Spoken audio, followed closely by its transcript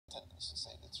to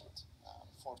say the truth,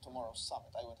 for tomorrow's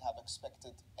summit. I would have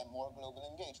expected a more global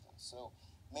engagement. So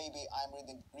maybe I'm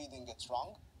reading it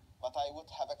wrong, but I would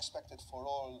have expected for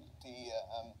all the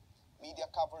media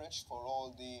coverage, for all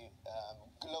the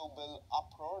global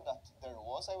uproar that there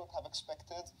was, I would have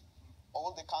expected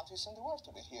all the countries in the world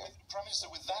to be here. Prime Minister,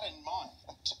 with that in mind,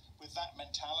 with that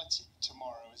mentality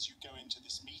tomorrow as you go into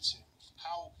this meeting,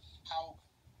 how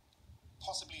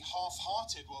possibly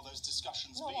half-hearted will those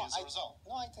discussions be as a result?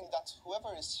 No, I think that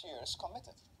whoever is here is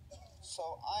committed.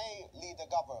 So I lead a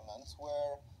government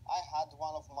where I had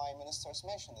one of my ministers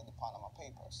mentioned in the Panama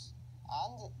Papers,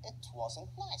 and it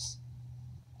wasn't nice.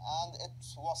 And it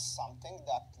was something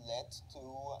that led to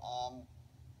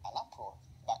an uproar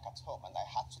back at home, and I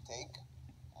had to take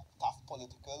tough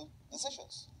political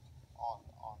decisions on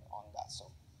that.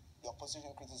 So the opposition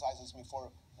criticizes me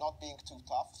for not being too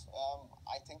tough.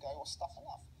 I think I was tough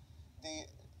enough.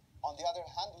 On the other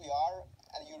hand, we are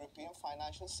a European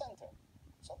financial center.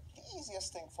 So the easiest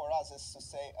thing for us is to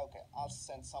say, okay, I'll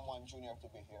send someone junior to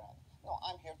be here. No,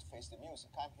 I'm here to face the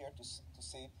music. I'm here to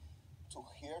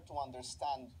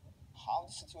understand how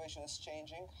the situation is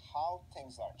changing, how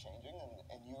things are changing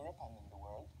in Europe and in the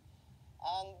world.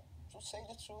 And to say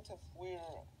the truth, if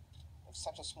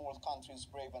such a small country is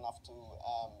brave enough to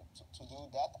do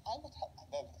that, I would have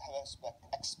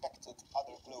expected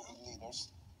other global leaders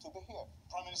to be here.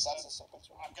 Prime Minister, that's a simple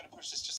truth. I'm going to push this just